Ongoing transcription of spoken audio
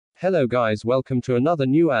Hello guys, welcome to another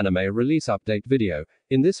new anime release update video.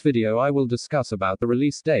 In this video I will discuss about the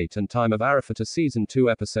release date and time of Arifureta Season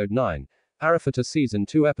 2 Episode 9. Arifureta Season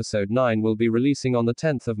 2 Episode 9 will be releasing on the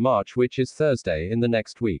 10th of March, which is Thursday in the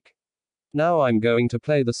next week. Now I'm going to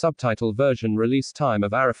play the subtitle version release time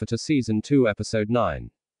of Arifureta Season 2 Episode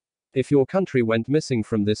 9. If your country went missing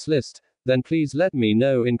from this list, then please let me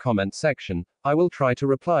know in comment section. I will try to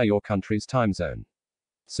reply your country's time zone.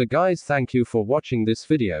 So guys, thank you for watching this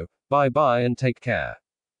video. Bye bye and take care.